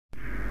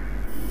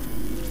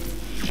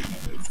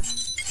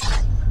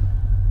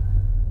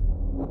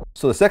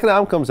So the second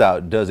album comes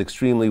out, does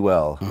extremely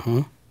well,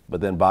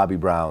 but then Bobby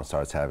Brown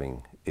starts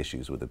having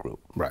issues with the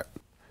group. Right.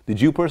 Did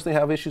you personally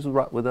have issues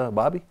with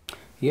Bobby?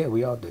 Yeah,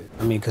 we all did.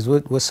 I mean, because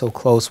we're so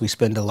close, we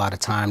spend a lot of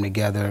time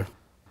together.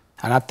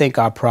 And I think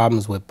our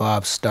problems with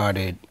Bob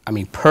started, I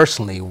mean,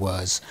 personally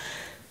was,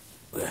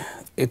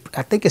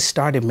 I think it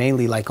started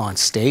mainly like on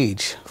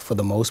stage for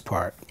the most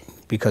part,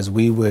 because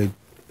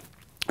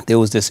there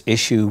was this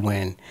issue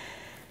when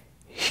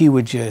he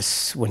would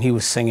just, when he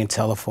was singing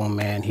Telephone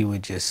Man, he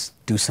would just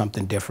do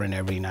something different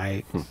every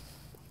night.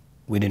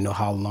 We didn't know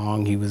how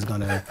long he was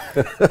gonna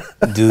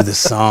do the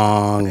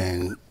song,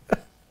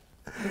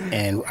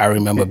 and I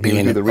remember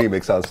being do the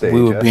remix on stage.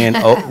 We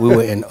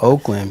were in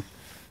Oakland,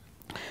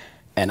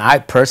 and I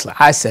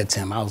said to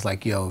him, I was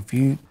like, yo, if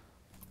you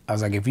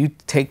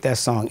take that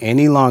song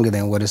any longer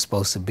than what it's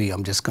supposed to be,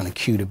 I'm just gonna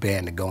cue the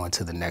band to go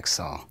into the next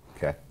song.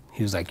 Okay.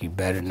 He was like, you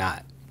better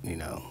not, you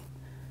know.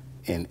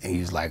 And he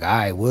was like, all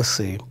right, we'll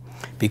see.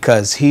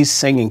 Because he's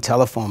singing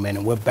Telephone Man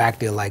and we're back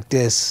there like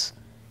this,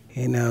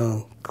 you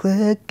know,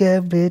 click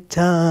every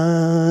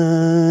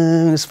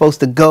time it's supposed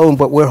to go,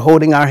 but we're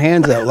holding our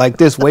hands up like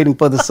this, waiting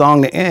for the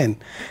song to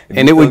end.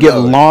 And it would get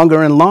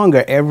longer and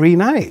longer every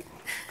night.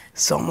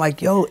 So I'm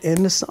like, yo,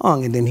 end the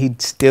song. And then he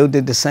still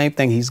did the same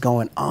thing. He's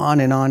going on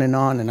and on and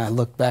on. And I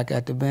looked back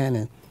at the band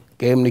and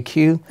gave him the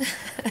cue.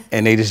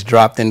 And they just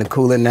dropped in the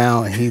Cool It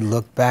Now. And he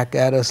looked back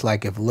at us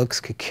like if looks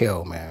could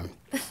kill, man.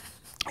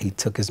 He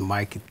took his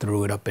mic and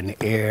threw it up in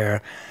the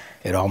air.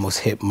 It almost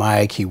hit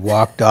Mike. He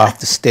walked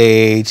off the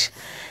stage.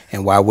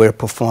 And while we're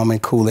performing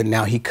Cool It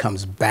Now, he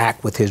comes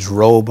back with his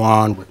robe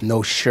on, with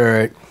no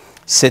shirt,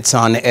 sits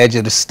on the edge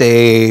of the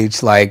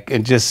stage, like,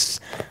 and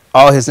just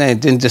all his,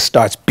 and then just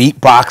starts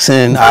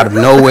beatboxing out of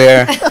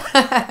nowhere.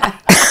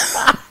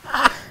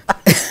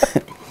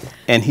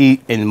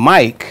 And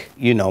Mike,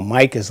 you know,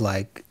 Mike is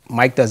like,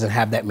 Mike doesn't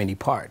have that many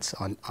parts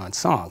on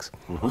songs.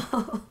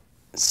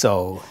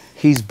 So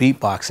he's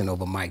beatboxing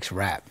over Mike's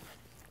rap.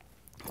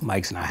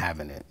 Mike's not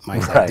having it.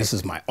 Mike's like, this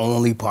is my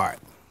only part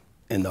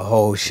in the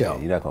whole show.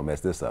 Yeah, you're not gonna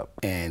mess this up.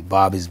 And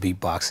Bob is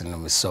beatboxing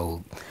them.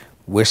 So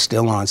we're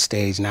still on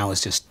stage. Now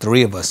it's just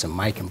three of us, and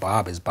Mike and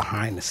Bob is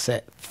behind the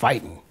set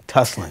fighting,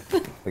 tussling.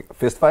 Like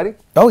fist fighting?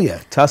 Oh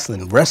yeah,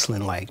 tussling,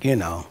 wrestling, like, you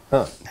know,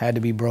 had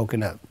to be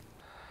broken up.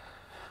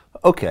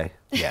 Okay.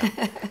 Yeah.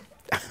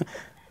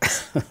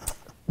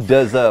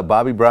 Does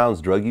Bobby Brown's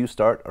drug use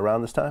start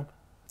around this time?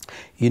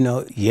 You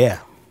know, yeah,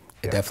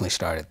 it definitely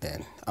started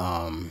then.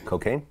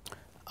 Cocaine?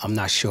 I'm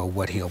not sure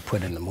what he'll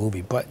put in the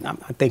movie, but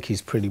I think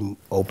he's pretty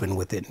open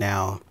with it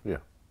now. Yeah.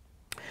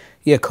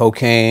 Yeah,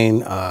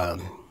 cocaine,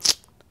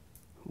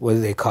 what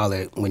do they call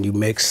it? When you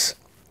mix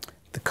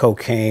the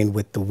cocaine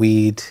with the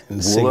weed and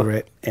the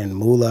cigarette and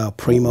moolah,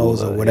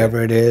 primos or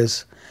whatever it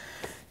is.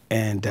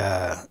 And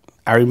I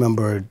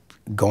remember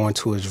going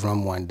to his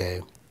room one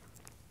day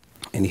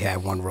and he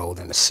had one rolled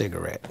in a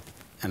cigarette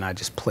and I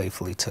just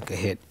playfully took a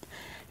hit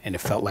and it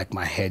felt like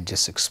my head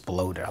just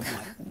exploded. I'm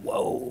like,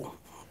 whoa.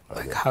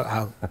 Like,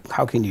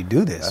 how can you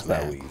do this,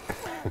 man?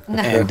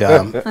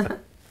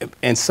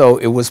 And so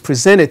it was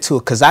presented to,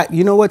 because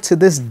you know what, to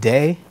this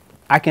day,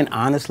 I can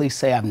honestly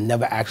say I've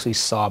never actually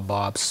saw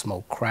Bob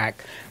smoke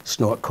crack,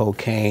 snort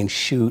cocaine,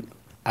 shoot.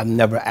 I've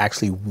never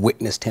actually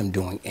witnessed him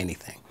doing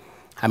anything.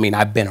 I mean,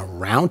 I've been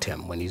around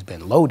him when he's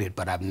been loaded,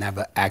 but I've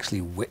never actually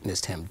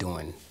witnessed him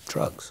doing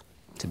drugs,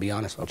 to be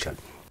honest with you.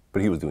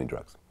 But he was doing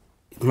drugs.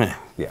 Man,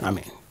 yeah. I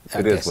mean,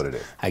 it is what it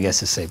is. I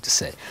guess it's safe to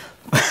say.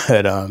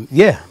 But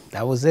yeah,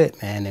 that was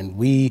it, man. And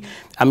we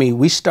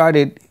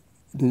started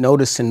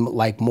noticing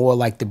more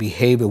like the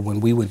behavior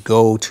when we would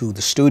go to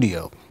the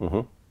studio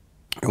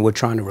and we're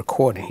trying to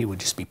record and he would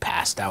just be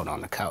passed out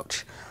on the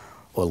couch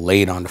or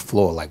laid on the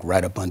floor, like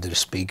right up under the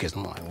speakers.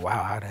 I'm like,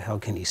 wow, how the hell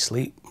can he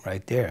sleep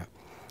right there?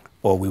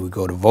 Or we would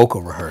go to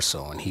vocal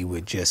rehearsal and he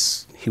would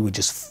just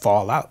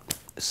fall out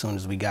as soon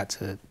as we got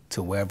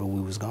to wherever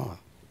we was going.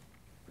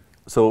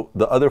 So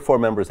the other four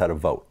members had a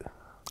vote.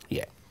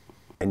 Yeah.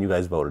 And you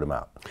guys voted him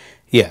out.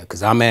 Yeah,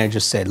 because our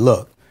manager said,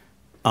 look,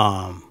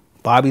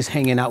 Bobby's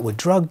hanging out with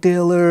drug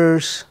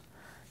dealers.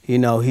 You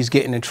know, he's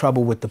getting in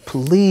trouble with the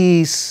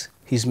police.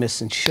 He's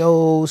missing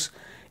shows.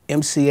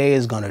 MCA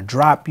is going to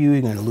drop you.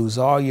 You're going to lose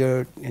all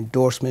your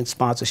endorsement,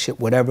 sponsorship,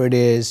 whatever it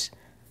is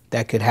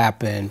that could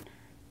happen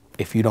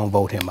if you don't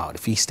vote him out.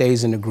 If he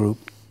stays in the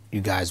group, you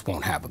guys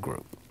won't have a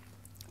group.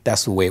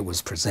 That's the way it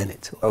was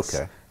presented to us.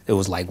 Okay. It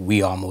was like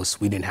we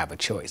didn't have a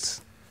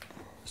choice.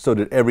 So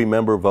did every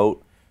member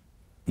vote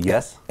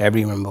yes?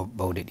 Every member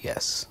voted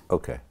yes.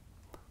 Okay.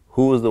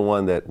 Who was the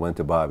one that went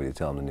to Bobby to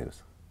tell him the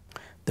news?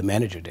 The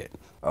manager did.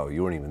 Oh,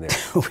 you weren't even there.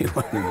 We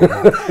weren't even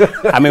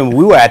there. I mean,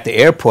 we were at the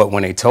airport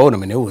when they told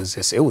him, and it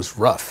was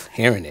rough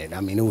hearing it.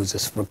 I mean, it was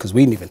just, because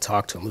we didn't even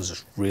talk to him. It was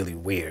just really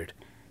weird.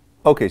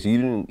 Okay, so you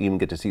didn't even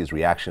get to see his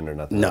reaction or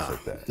nothing else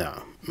like that?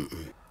 No.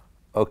 Mm-mm.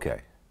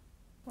 Okay.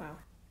 Wow.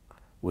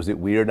 Was it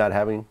weird not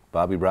having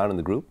Bobby Brown in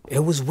the group? It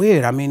was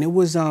weird. I mean, it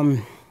was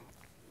a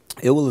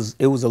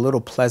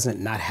little pleasant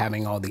not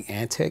having all the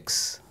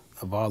antics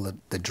of all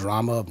the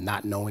drama of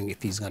not knowing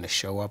if he's going to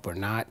show up or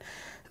not.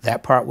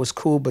 That part was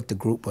cool, but the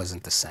group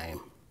wasn't the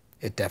same.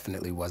 It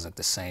definitely wasn't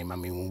the same. I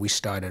mean, when we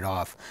started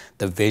off,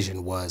 the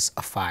vision was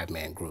a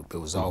 5-man group. It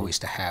was always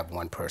to have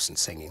one person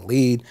singing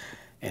lead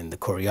and the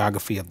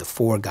choreography of the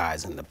 4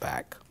 guys in the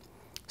back.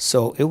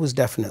 So it was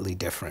definitely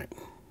different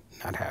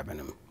not having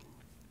him.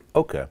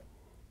 Okay.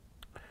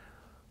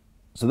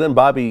 So then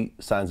Bobby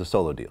signs a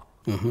solo deal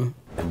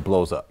and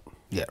blows up.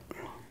 Yeah.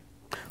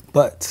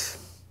 But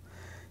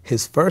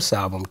his first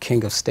album,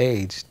 King of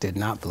Stage, did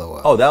not blow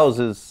up. Oh, that was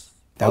his.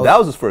 That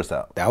was his first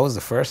album. That was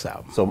the first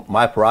album. So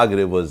My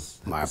Prerogative was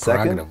My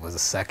second? Prerogative was the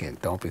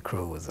second. Don't Be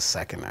Cruel was the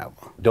second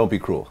album. Don't Be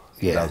Cruel.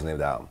 Yeah. That was the name of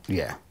the album.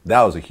 Yeah.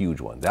 That was a huge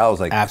one. That was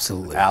like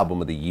absolutely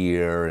album of the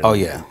year and, oh,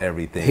 yeah. and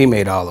everything. He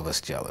made all of us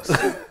jealous.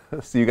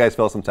 So you guys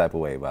felt some type of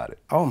way about it?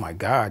 Oh, my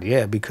God,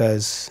 yeah,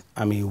 because,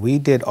 I mean, we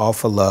did All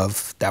for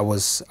Love. That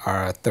was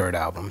our third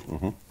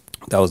album.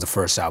 That was the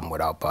first album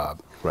without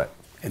Bob. Right.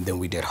 And then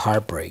we did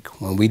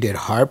Heartbreak. When we did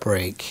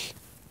Heartbreak,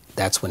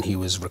 that's when he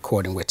was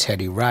recording with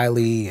Teddy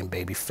Riley and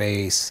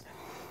Babyface.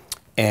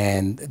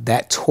 And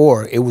that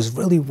tour, it was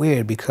really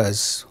weird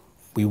because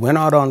we went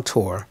out on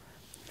tour.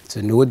 It's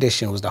a New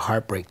Edition, was the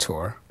Heartbreak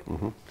tour.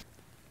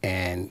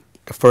 And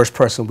the first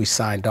person we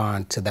signed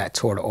on to that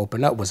tour to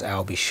open up was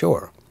Al B.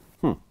 Sure.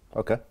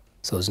 Okay.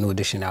 So it was New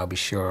Edition, Al B.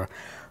 Sure.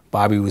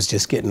 Bobby was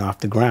just getting off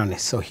the ground.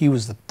 So he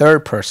was the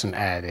third person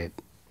added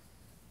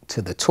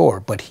to the tour,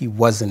 but he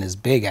wasn't as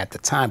big at the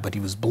time, but he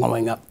was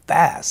blowing up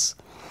fast.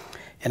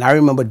 And I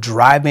remember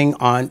driving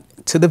on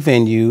to the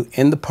venue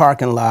in the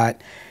parking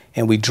lot,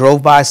 and we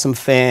drove by some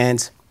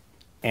fans,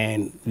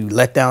 and we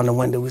let down the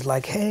window. We was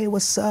like, hey,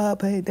 what's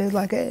up? Hey, they're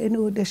like, hey,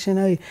 New Edition,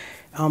 hey,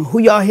 who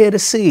y'all here to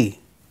see?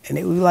 And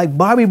they were like,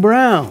 Bobby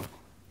Brown.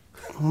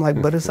 I'm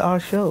like, but it's our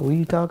show. What are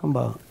you talking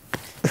about?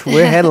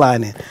 We're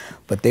headlining.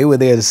 But they were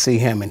there to see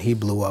him, and he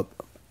blew up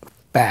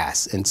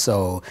fast. And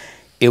so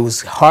it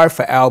was hard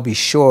for Al B.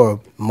 Sure,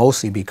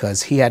 mostly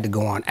because he had to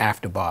go on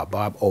after Bob.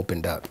 Bob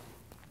opened up,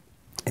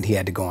 and he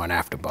had to go on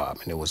after Bob,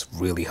 and it was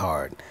really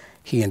hard.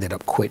 He ended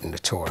up quitting the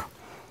tour.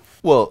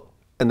 Well,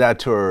 and that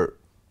tour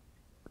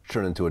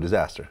turned into a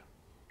disaster.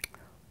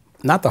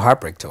 Not the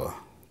Heartbreak tour.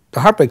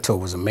 The Heartbreak tour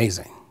was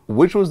amazing.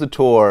 Which was the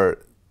tour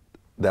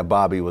that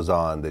Bobby was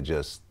on that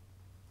just...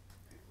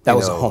 That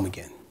was Home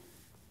Again.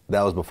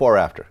 That was before or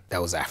after?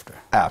 That was after.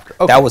 After.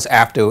 Okay. That was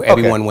after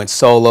everyone went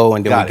solo,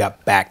 and then we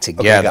got back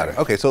together. Okay, got it.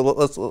 Okay,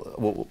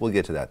 so we'll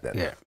get to that then. Yeah.